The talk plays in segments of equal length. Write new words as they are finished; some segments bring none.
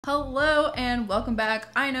Hello and welcome back.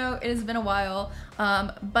 I know it has been a while,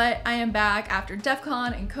 but I am back after DEF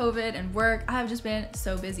CON and COVID and work. I have just been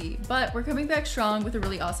so busy, but we're coming back strong with a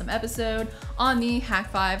really awesome episode on the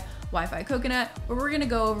HAK5 Wi-Fi Coconut, where we're gonna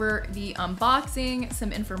go over the unboxing,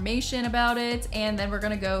 some information about it, and then we're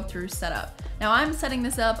gonna go through setup. Now I'm setting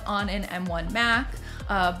this up on an M1 Mac.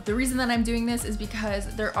 The reason that I'm doing this is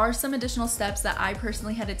because there are some additional steps that I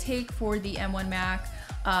personally had to take for the M1 Mac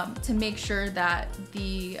to make sure that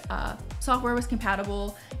the software was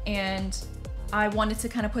compatible, and I wanted to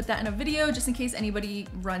kind of put that in a video just in case anybody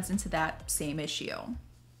runs into that same issue.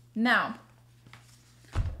 Now,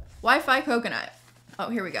 Wi-Fi Coconut. Oh,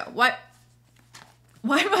 here we go.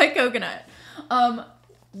 Wi-Fi Coconut.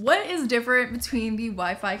 What is different between the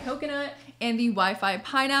Wi-Fi Coconut and the Wi-Fi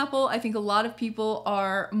Pineapple? I think a lot of people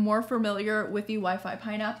are more familiar with the Wi-Fi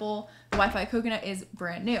Pineapple. The Wi-Fi Coconut is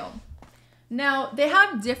brand new. Now, they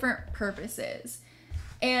have different purposes,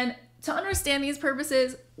 and to understand these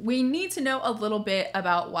purposes, we need to know a little bit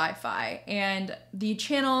about Wi-Fi and the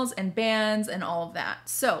channels and bands and all of that.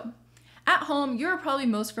 So, at home, you're probably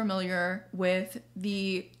most familiar with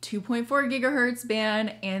the 2.4 gigahertz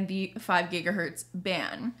band and the 5 gigahertz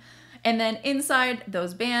band. And then inside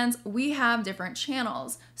those bands, we have different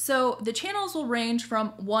channels. So the channels will range from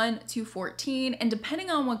 1 to 14, and depending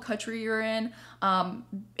on what country you're in,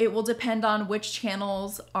 it will depend on which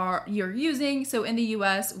channels you're using. So in the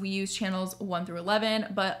US, we use channels 1 through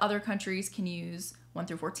 11, but other countries can use 1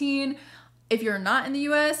 through 14. If you're not in the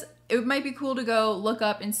US, it might be cool to go look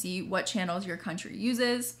up and see what channels your country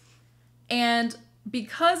uses. And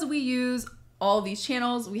because we use all these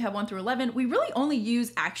channels, we have 1 through 11, we really only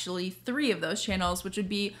use actually 3 of those channels, which would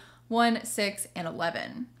be 1, 6, and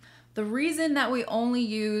 11. The reason that we only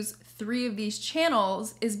use 3 of these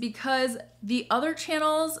channels is because the other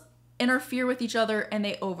channels interfere with each other and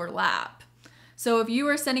they overlap. So if you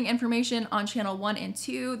are sending information on channel 1 and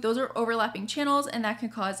 2, those are overlapping channels and that can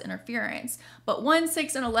cause interference. But 1,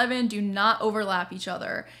 6, and 11 do not overlap each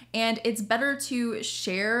other, and it's better to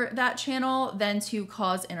share that channel than to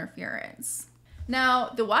cause interference. Now,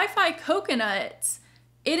 the Wi-Fi Coconut,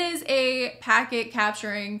 it is a packet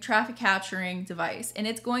capturing, traffic capturing device, and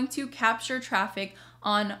it's going to capture traffic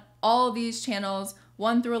on all of these channels,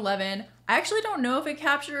 1 through 11. I actually don't know if it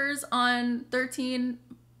captures on 13,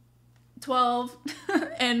 12,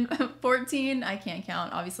 and 14. I can't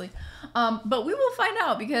count, obviously. But we will find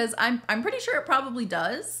out because I'm pretty sure it probably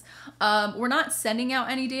does. We're not sending out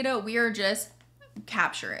any data, we are just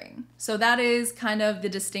capturing. So that is kind of the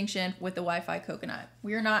distinction with the Wi-Fi Coconut.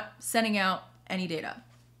 We are not sending out any data.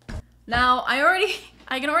 Now,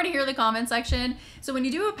 I can already hear the comment section. So when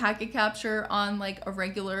you do a packet capture on like a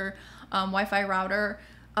regular Wi-Fi router,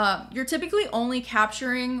 you're typically only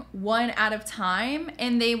capturing one at a time,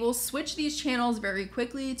 and they will switch these channels very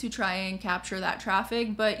quickly to try and capture that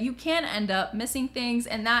traffic, but you can end up missing things,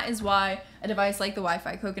 and that is why a device like the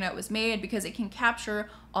Wi-Fi Coconut was made, because it can capture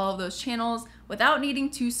all of those channels without needing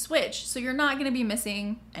to switch, so you're not going to be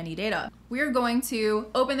missing any data. We are going to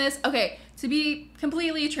open this. Okay, to be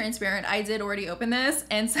completely transparent, I did already open this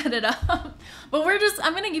and set it up, but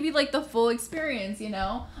I'm going to give you like the full experience, you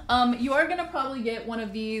know? You are going to probably get one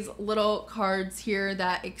of these little cards here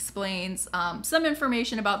that explains some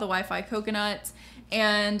information about the Wi-Fi Coconut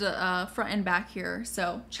and front and back here.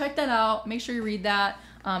 So check that out. Make sure you read that.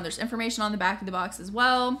 There's information on the back of the box as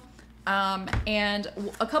well. And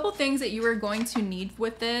a couple things that you are going to need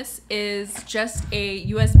with this is just a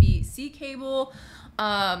USB-C cable.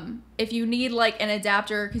 If you need like an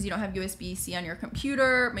adapter because you don't have USB-C on your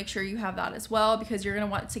computer, make sure you have that as well, because you're going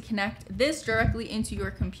to want to connect this directly into your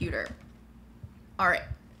computer. All right.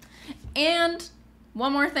 And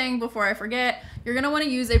one more thing before I forget, you're going to want to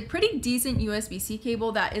use a pretty decent USB-C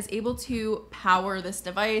cable that is able to power this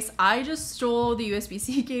device. I just stole the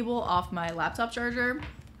USB-C cable off my laptop charger,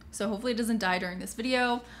 so hopefully it doesn't die during this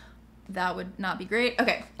video. That would not be great.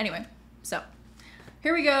 Okay, anyway, so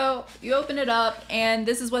here we go. You open it up, and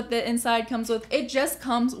this is what the inside comes with. It just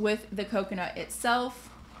comes with the coconut itself.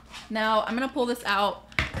 Now, I'm gonna pull this out.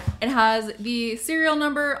 It has the serial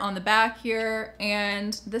number on the back here,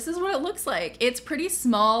 and this is what it looks like. It's pretty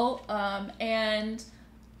small, and,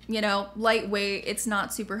 you know, lightweight. It's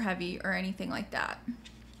not super heavy or anything like that.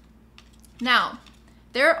 Now,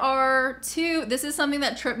 there are this is something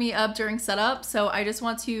that tripped me up during setup, so I just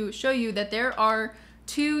want to show you that there are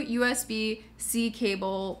 2 USB-C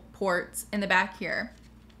cable ports in the back here.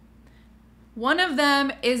 One of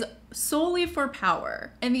them is solely for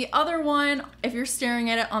power, and the other one, if you're staring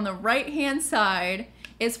at it on the right-hand side,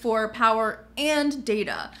 is for power and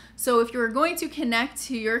data. So if you're going to connect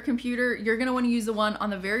to your computer, you're gonna wanna use the one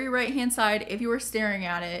on the very right-hand side if you were staring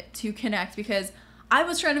at it to connect, because I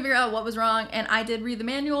was trying to figure out what was wrong and I did read the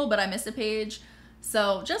manual, but I missed a page.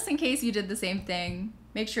 So just in case you did the same thing,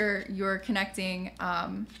 make sure you're connecting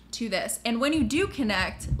to this. And when you do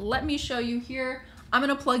connect, let me show you here. I'm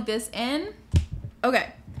gonna plug this in.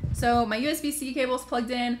 Okay, so my USB-C cable is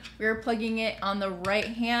plugged in. We're plugging it on the right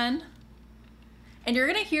hand. And you're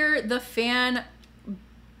gonna hear the fan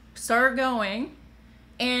start going,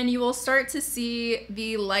 and you will start to see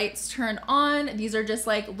the lights turn on. These are just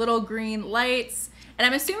like little green lights. And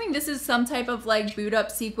I'm assuming this is some type of like boot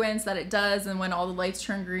up sequence that it does, and when all the lights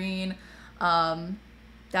turn green,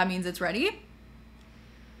 that means it's ready.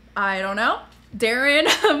 I don't know. Darren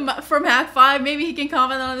from HAK5, maybe he can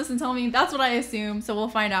comment on this and tell me. That's what I assume, so we'll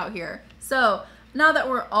find out here. So now that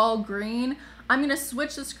we're all green, I'm gonna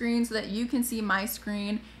switch the screen so that you can see my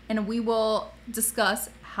screen, and we will discuss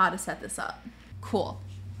how to set this up. Cool.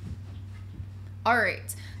 All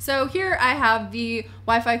right, so here I have the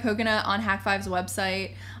Wi-Fi Coconut on HAK5's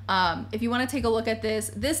website. If you wanna take a look at this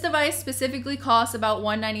device specifically costs about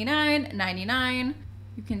 $199.99.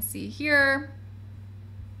 You can see here.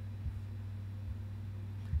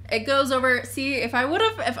 It goes over, see, if I would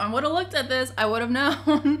have looked at this, I would have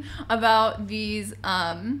known about these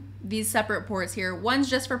separate ports here. One's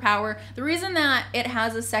just for power. The reason that it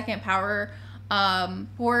has a second power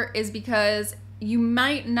port is because you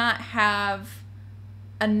might not have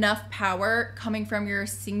enough power coming from your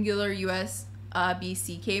singular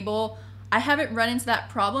USB-C cable. I haven't run into that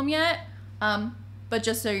problem yet, but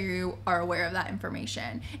just so you are aware of that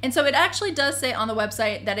information. And so it actually does say on the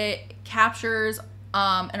website that it captures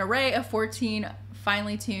an array of 14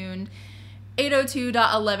 finely tuned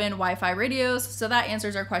 802.11 Wi-Fi radios. So that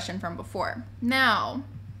answers our question from before. Now,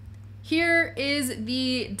 here is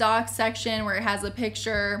the dock section where it has a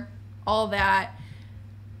picture, all that.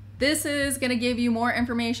 This is gonna give you more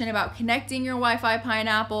information about connecting your Wi-Fi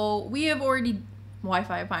Pineapple. We have already,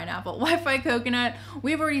 Wi-Fi Coconut.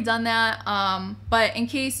 We've already done that, but in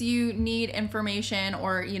case you need information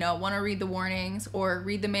or wanna read the warnings or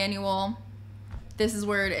read the manual, this is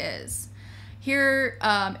where it is. Here,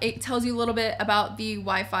 it tells you a little bit about the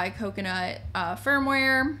Wi-Fi Coconut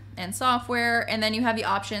firmware and software, and then you have the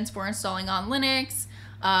options for installing on Linux.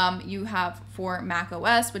 You have for Mac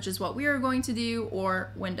OS, which is what we are going to do,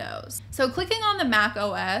 or Windows. So clicking on the Mac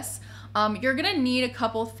OS, you're gonna need a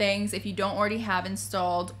couple things if you don't already have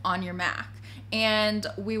installed on your Mac, and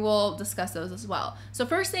we will discuss those as well. So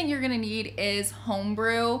first thing you're gonna need is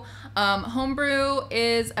Homebrew. Homebrew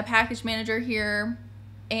is a package manager here,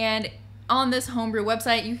 and on this Homebrew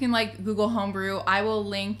website, you can like Google Homebrew. I will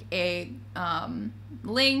link a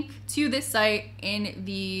link to this site in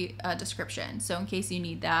the description. So in case you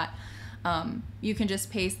need that, you can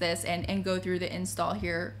just paste this and go through the install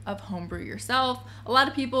here of Homebrew yourself. A lot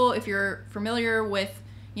of people, if you're familiar with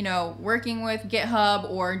working with GitHub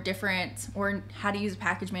or how to use a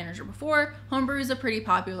package manager before, Homebrew is a pretty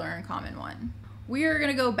popular and common one. We are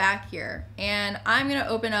gonna go back here and I'm gonna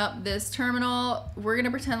open up this terminal. We're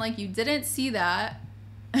gonna pretend like you didn't see that.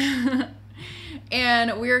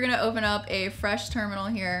 And we're gonna open up a fresh terminal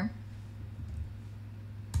here.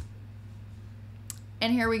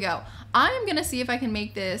 And here we go. I'm gonna see if I can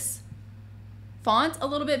make this font a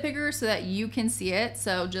little bit bigger so that you can see it.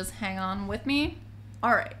 So just hang on with me.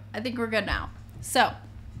 All right, I think we're good now. So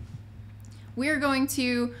we are going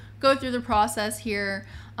to go through the process here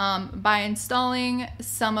by installing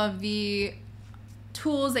some of the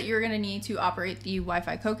tools that you're gonna need to operate the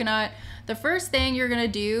Wi-Fi Coconut. The first thing you're gonna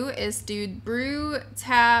do is do brew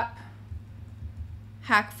tap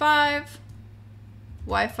HAK5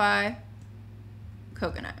 Wi-Fi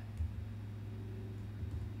Coconut.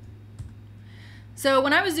 So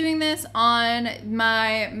when I was doing this on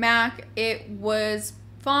my Mac, it was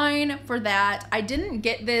fine for that. I didn't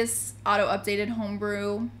get this auto-updated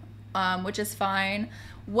Homebrew, which is fine.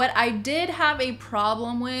 What I did have a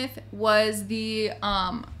problem with was the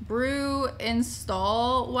brew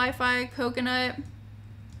install Wi-Fi Coconut.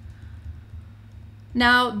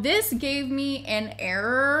 Now this gave me an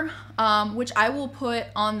error, which I will put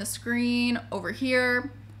on the screen over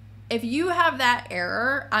here. If you have that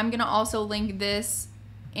error, I'm gonna also link this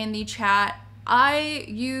in the chat. I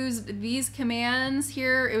used these commands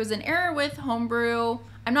here. It was an error with Homebrew.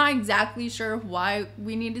 I'm not exactly sure why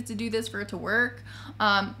we needed to do this for it to work,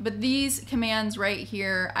 but these commands right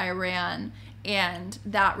here I ran, and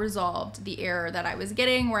that resolved the error that I was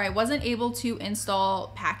getting where I wasn't able to install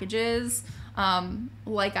packages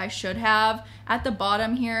like I should have. At the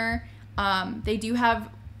bottom here, they do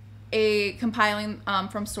have a compiling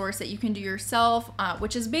from source that you can do yourself,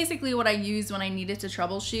 which is basically what I used when I needed to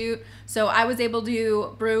troubleshoot. So I was able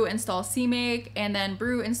to brew install CMake and then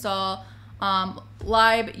brew install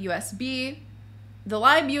lib USB. The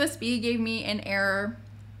lib USB gave me an error,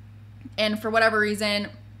 and for whatever reason,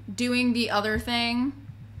 doing the other thing,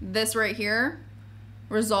 this right here,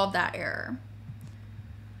 resolved that error.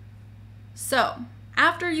 So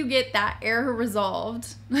after you get that error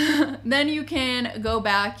resolved, then you can go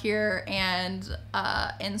back here and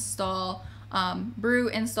install, brew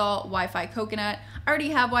install Wi-Fi Coconut. I already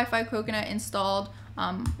have Wi-Fi Coconut installed.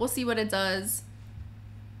 We'll see what it does.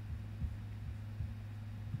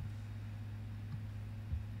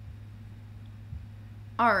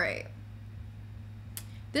 All right.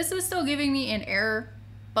 This is still giving me an error,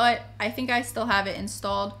 but I think I still have it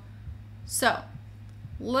installed. So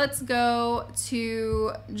let's go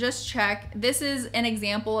to just check. This is an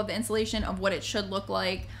example of the installation of what it should look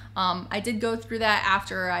like. I did go through that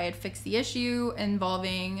after I had fixed the issue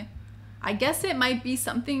involving, I guess it might be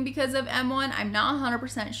something because of M1. I'm not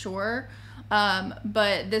 100% sure,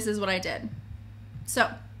 but this is what I did.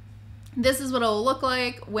 So this is what it'll look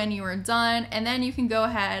like when you are done, and then you can go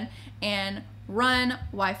ahead and run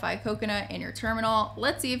Wi-Fi Coconut in your terminal.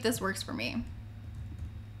 Let's see if this works for me.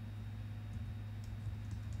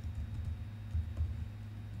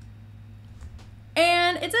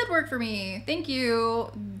 And it did work for me. Thank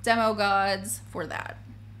you, demo gods, for that.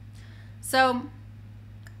 So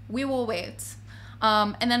we will wait.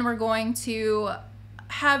 And then we're going to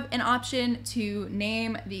have an option to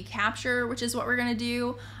name the capture, which is what we're gonna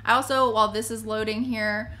do. I also, while this is loading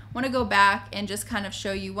here, wanna go back and just kind of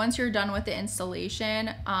show you, once you're done with the installation,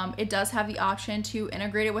 it does have the option to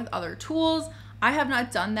integrate it with other tools. I have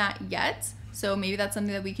not done that yet, so maybe that's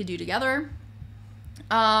something that we could do together.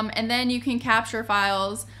 And then you can capture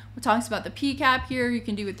files. It talks about the PCAP here. You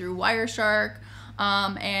can do it through Wireshark,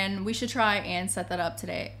 and we should try and set that up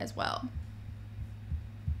today as well.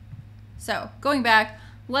 So going back,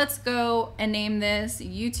 let's go and name this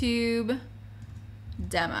YouTube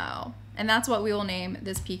demo. And that's what we will name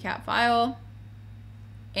this PCAP file.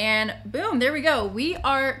 And boom, there we go. We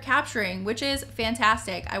are capturing, which is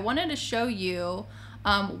fantastic. I wanted to show you,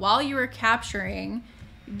 while you were capturing,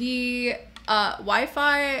 the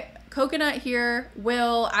Wi-Fi Coconut here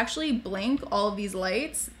will actually blink all of these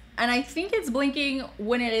lights. And I think it's blinking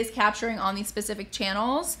when it is capturing on these specific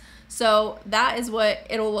channels. So that is what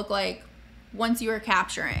it'll look like once you are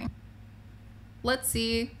capturing. Let's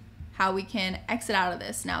see how we can exit out of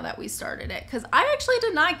this now that we started it, because I actually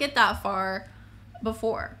did not get that far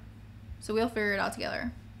before. So we'll figure it out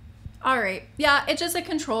together. All right, yeah, it's just a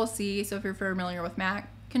Control C. So if you're familiar with Mac,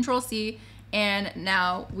 Control C, and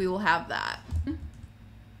now we will have that.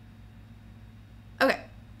 Okay,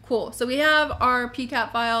 cool. So we have our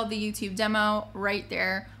PCAP file, the YouTube demo right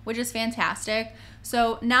there, which is fantastic.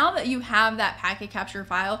 So now that you have that packet capture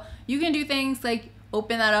file, you can do things like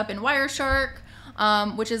open that up in Wireshark,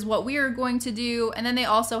 which is what we are going to do. And then they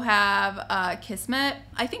also have Kismet.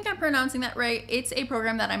 I think I'm pronouncing that right. It's a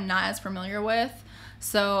program that I'm not as familiar with.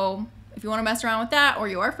 So if you want to mess around with that, or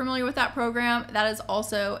you are familiar with that program, that is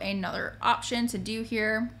also another option to do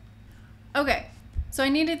here. Okay, so I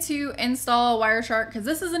needed to install Wireshark because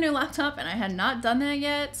this is a new laptop and I had not done that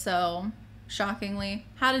yet. So shockingly,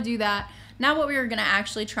 how to do that. Now what we are gonna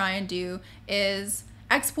actually try and do is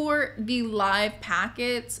export the live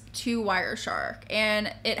packets to Wireshark.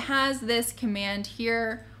 And it has this command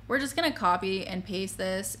here. We're just gonna copy and paste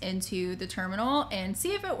this into the terminal and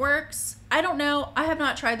see if it works. I don't know, I have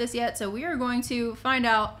not tried this yet, so we are going to find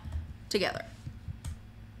out together.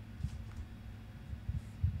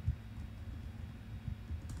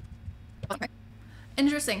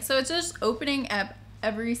 Interesting, so it's just opening up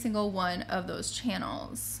every single one of those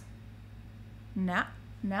channels. Now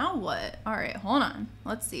what? All right, hold on,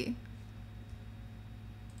 let's see.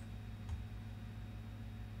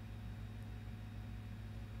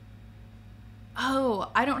 Oh,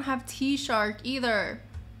 I don't have T-Shark either.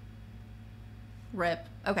 RIP.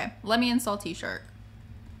 Okay, let me install T-Shark.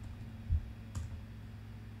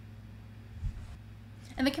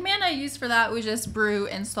 And the command I used for that was just brew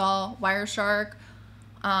install Wireshark.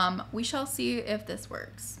 We shall see if this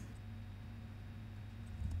works.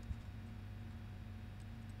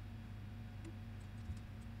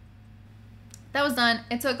 That was done.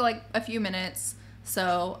 It took like a few minutes.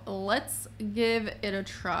 So let's give it a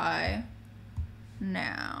try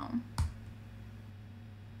now.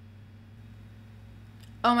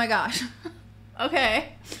 Oh my gosh.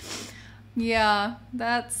 Okay. Yeah,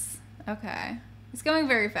 that's okay. It's going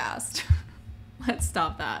very fast. Let's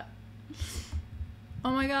stop that.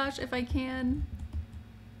 Oh my gosh, if I can.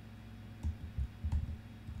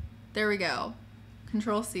 There we go.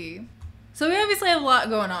 Control C. So we obviously have a lot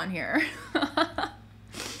going on here.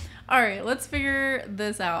 All right, let's figure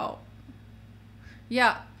this out.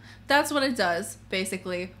 Yeah, that's what it does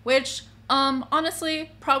basically, which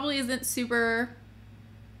honestly probably isn't super,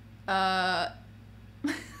 I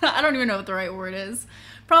don't even know what the right word is.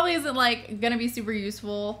 Probably isn't like gonna be super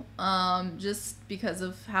useful just because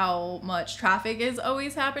of how much traffic is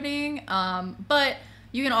always happening. But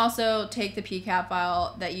you can also take the PCAP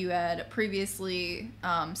file that you had previously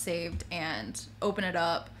saved and open it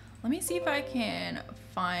up. Let me see if I can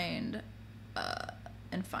find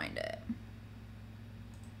it.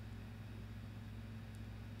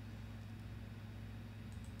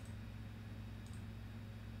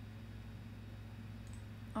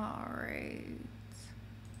 All right.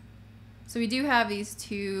 So we do have these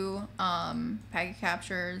two packet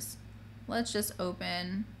captures. Let's just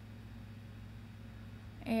open.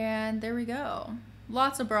 And there we go.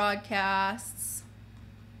 Lots of broadcasts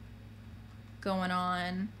going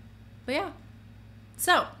on. But yeah.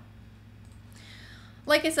 So,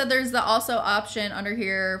 like I said, there's the also option under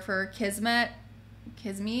here for Kismet,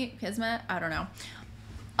 I don't know.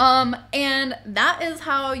 And that is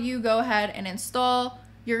how you go ahead and install.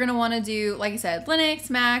 You're gonna wanna do, like I said,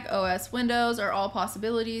 Linux, Mac, OS, Windows are all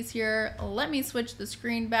possibilities here. Let me switch the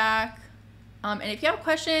screen back. And if you have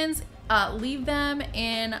questions, leave them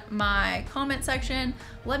in my comment section.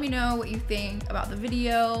 Let me know what you think about the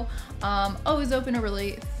video. Always open to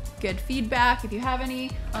really good feedback if you have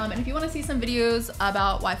any. And if you want to see some videos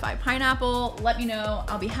about Wi-Fi Pineapple, let me know.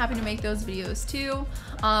 I'll be happy to make those videos too.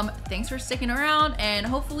 Thanks for sticking around, and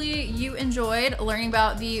hopefully you enjoyed learning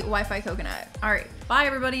about the Wi-Fi Coconut. All right, bye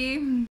everybody.